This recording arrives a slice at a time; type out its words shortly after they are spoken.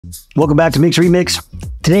Welcome back to Mikk's Remix.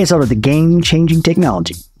 Today it's all about the game-changing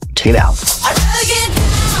technology. Check it out. I'd rather get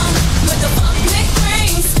down with the funk Mikk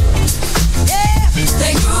brings. Yeah,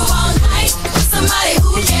 they groove all night with somebody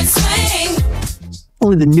who can swing.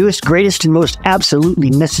 Only the newest, greatest, and most absolutely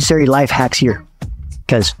necessary life hacks here.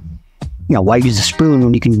 Because, why use a spoon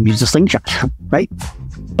when you can use a slingshot, right?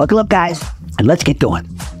 Buckle up, guys, and let's get going.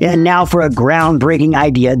 And now for a groundbreaking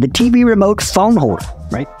idea, the TV remote phone holder,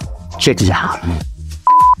 right? Check this out.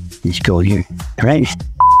 Let's go here, right?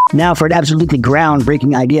 Now for an absolutely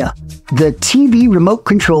groundbreaking idea, the TV remote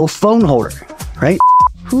control phone holder, right?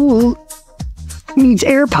 Who needs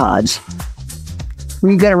AirPods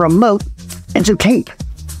when you got a remote and some tape?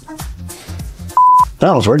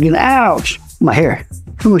 That was working. Ouch! My hair.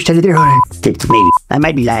 How much did there? Maybe. I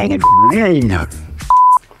might be lying.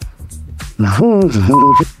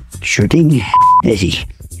 Sure thing. Let's see.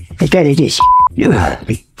 Let's try this.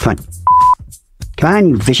 Fun. Come on,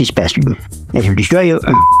 you vicious bastard. Let's destroy you.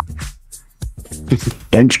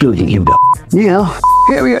 Don't screw it. Here we go.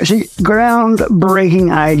 Here we are. See,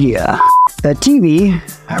 groundbreaking idea. A TV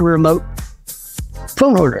remote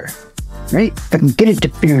phone holder. Right? I can get it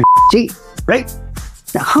to... See? Right?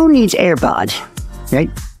 Now, who needs AirPods? Right?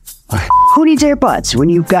 Who needs AirPods when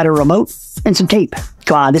you've got a remote and some tape?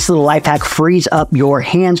 Come on, this little life hack frees up your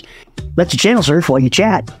hands, lets you channel surf while you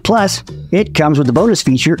chat. Plus, it comes with the bonus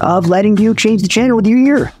feature of letting you change the channel with your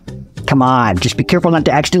ear. Come on, just be careful not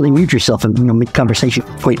to accidentally mute yourself in mid-conversation.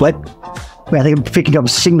 Wait, what? Wait, I think I'm picking up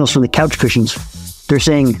signals from the couch cushions. They're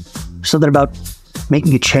saying something about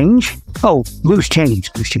making a change? Oh, loose change.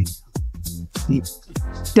 Loose change.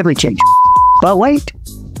 Definitely change. But wait,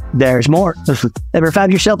 there's more. Ever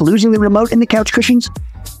found yourself losing the remote in the couch cushions?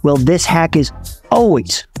 Well, this hack is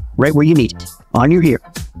always right where you need it, on your ear.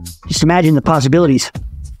 Just imagine the possibilities.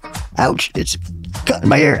 Ouch, it's cutting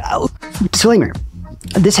my ear out. Disclaimer,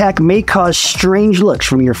 this hack may cause strange looks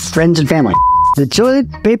from your friends and family. The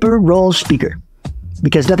toilet paper roll speaker.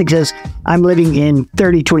 Because nothing says, I'm living in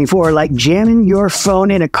 3024 like jamming your phone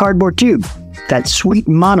in a cardboard tube. That sweet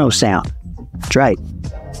mono sound. That's right.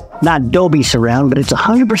 Not Dolby surround, but it's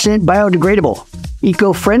 100% biodegradable,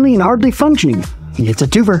 eco-friendly, and hardly functioning. It's a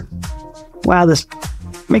twofer. Wow, this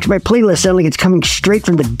makes my playlist sound like it's coming straight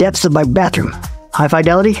from the depths of my bathroom. High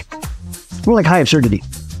fidelity? More like high absurdity.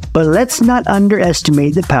 But let's not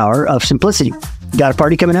underestimate the power of simplicity. Got a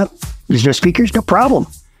party coming up? There's no speakers? No problem.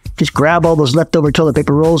 Just grab all those leftover toilet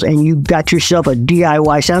paper rolls and you got yourself a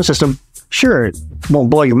DIY sound system. Sure, it won't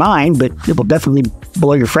blow your mind, but it will definitely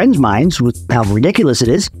blow your friends' minds with how ridiculous it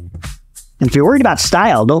is. And if you're worried about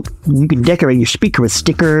style, you can decorate your speaker with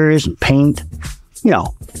stickers and paint,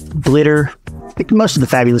 glitter, like most of the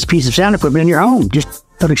fabulous piece of sound equipment in your home. Just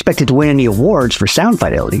don't expect it to win any awards for sound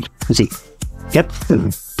fidelity. Let's see. Yep,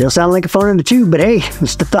 still sound like a phone in the tube, but hey,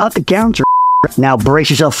 it's the thought that counts. Now brace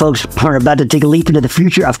yourself, folks. We're about to take a leap into the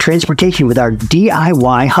future of transportation with our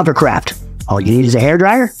DIY Hovercraft. All you need is a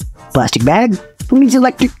hairdryer, plastic bag. Who needs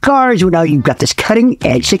electric cars? Well, now you've got this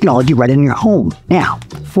cutting-edge technology right in your home. Now,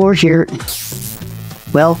 for sure,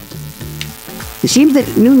 well, it seems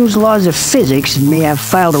that Newton's laws of physics may have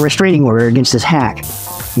filed a restraining order against this hack.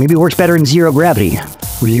 Maybe it works better in zero gravity,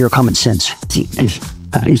 or zero common sense. See,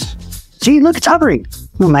 look, it's hovering.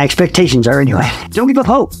 Well, my expectations are anyway. Don't give up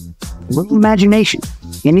hope. A little imagination.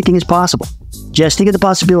 Anything is possible. Just think of the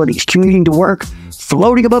possibilities. Commuting to work,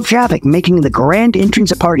 floating above traffic, making the grand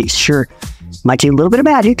entrance at parties. Sure, might take a little bit of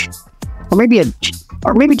magic, or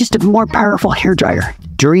maybe just a more powerful hairdryer.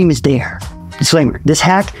 Dream is there. Disclaimer, this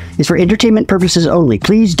hack is for entertainment purposes only.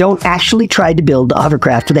 Please don't actually try to build the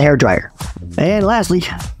Hovercraft with a hairdryer. And lastly,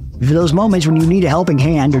 for those moments when you need a helping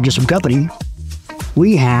hand or just some company,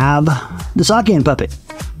 we have the sock hand puppet.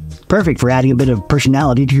 Perfect for adding a bit of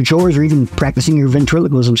personality to your chores or even practicing your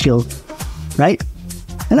ventriloquism skills, right?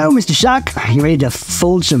 Hello, Mr. Sock. Are you ready to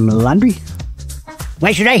fold some laundry?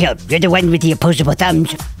 Why should I help? You're the one with the opposable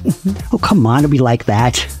thumbs. Oh, come on, don't be like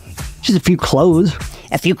that. Just a few clothes.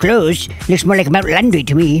 A few clothes? Looks more like Mount Laundry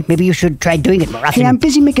to me. Maybe you should try doing it more often. Hey, I'm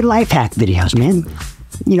busy making life hack videos, man.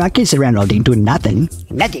 I can't sit around all day doing nothing.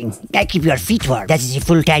 Nothing? I keep your feet warm. That is a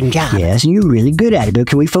full-time job. Yes, and you're really good at it, but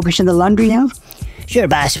can we focus on the laundry now? Sure,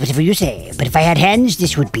 boss, whatever you say. But if I had hands,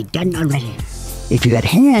 this would be done already. If you had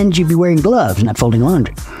hands, you'd be wearing gloves, not folding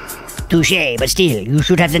laundry. Touché, but still, you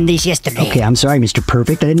should have done this yesterday. Okay, I'm sorry, Mr.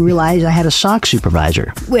 Perfect. I didn't realize I had a sock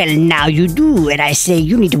supervisor. Well, now you do, and I say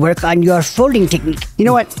you need to work on your folding technique. You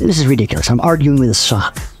know what? This is ridiculous. I'm arguing with a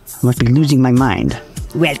sock. I must be losing my mind.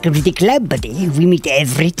 Welcome to the club, buddy. We meet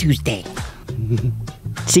every Tuesday.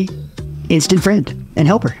 See? Instant friend and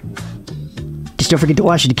helper. Just don't forget to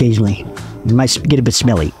wash it occasionally. It might get a bit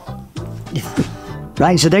smelly.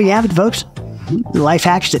 Right, so there you have it, folks. Life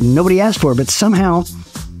hacks that nobody asked for, but somehow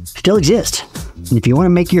still exist. And if you want to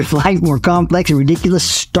make your life more complex and ridiculous,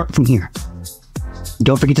 start from here.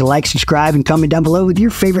 Don't forget to like, subscribe, and comment down below with your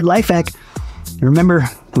favorite life hack. And remember,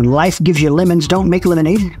 when life gives you lemons, don't make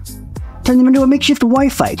lemonade. Turn them into a makeshift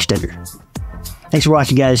Wi-Fi extender. Thanks for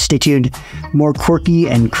watching, guys. Stay tuned. More quirky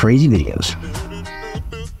and crazy videos.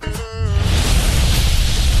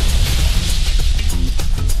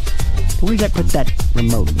 Where did I put that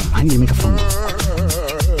remote? I need to make a phone.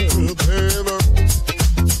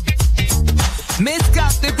 Miss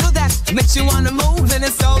got the glue that makes you wanna move, and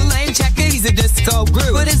it's so lame. Check it, he's a disco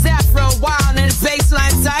groove. Put his afro wild and his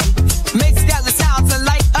baseline tight. Makes got the sound to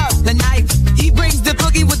light up the night. He brings the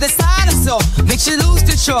boogie with the side of soul. Makes you lose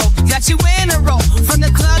control, got you in a row. From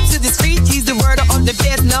the club to the street, he's the word on the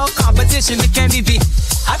there's no competition that can be beat.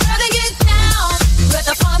 I'd rather get down with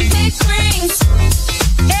the funk Mikk brings.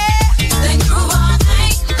 Yeah, then groove all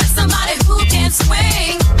night like somebody who can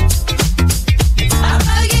swing. I'd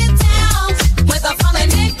rather get down with the funk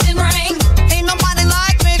Mikk can bring. Ain't nobody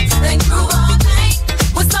like Mikk. Then groove all night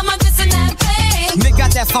with someone missing that thing. Mikk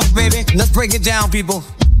got that funk, baby. Let's break it down, people.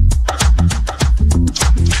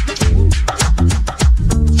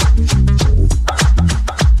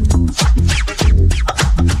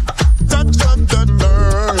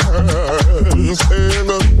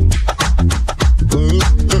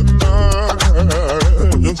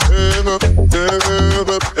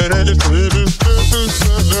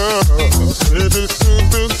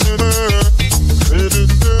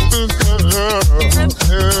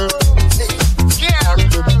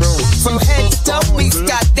 From head to toe, he's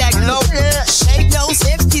got that glow. Shake those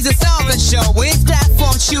hips, he's a solid show. With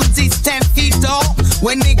platform shoes, he's 10 feet tall.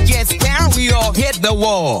 When it gets down, we all hit the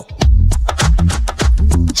wall.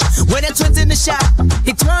 When it turns in the shot,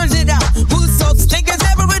 he turns it out. Who's so stinkers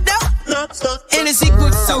ever a doubt? In a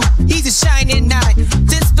sequin suit, he's a shining knight.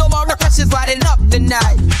 This storm on the pressure's lighting up the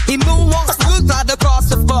night. He moonwalks smooth out across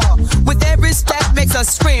the floor. With every step makes us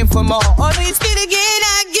scream for more. Oh, he's gonna get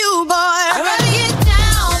at you, boy. I'd rather get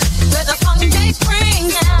down with the funk Mikk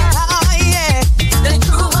brings. Oh, yeah. Then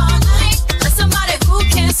groove all night like somebody who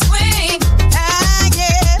can swing. Ah,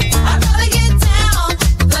 yeah. I'd rather get down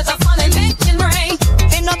with the funk Mikk can bring.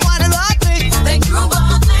 Ain't nobody like me. Then groove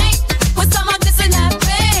all night with someone missing that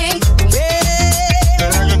thing.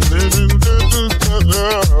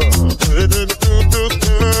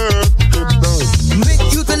 Mikk,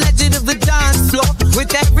 you the legend of the dance floor.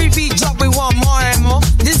 With every beat drop, we want more and more.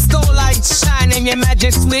 Disco lights shine and your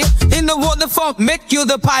magic clear. In the world of funk, Mikk, you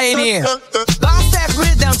the pioneer. Bounce that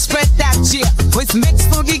rhythm, spread that cheer. With Mikk's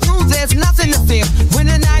funky groove, there's nothing to fear. When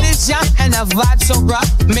the night is young and the vibe's so rough,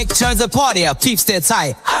 Mikk turns the party up, keeps it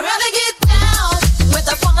tight. I'd rather get down with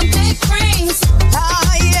the funk Mikk brings.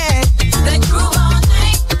 Ah, yeah. Then groove all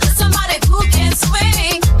night with somebody who can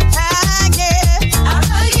swing. Ah, yeah. I'd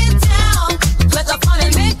rather get down with the funk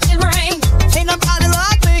Mikk can bring. Ain't nobody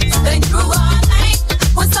like me. Then groove all night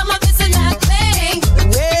with someone missing that thing.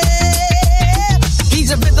 Yeah.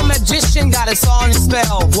 He's a rhythm magician, got a song to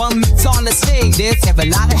spell. One mix on the stage, there's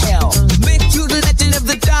heaven out of hell. Mikk, you the legend of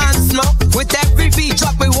the dance floor. With every beat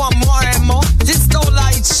drop, we want more and more. Disco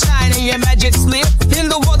lights shine and your magic's lit. In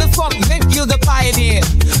the world of funk, Mikk, you the pioneer.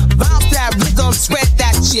 Bounce that rhythm, spread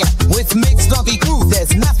that shit. With Mikk's funky groove,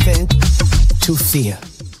 there's nothing to fear.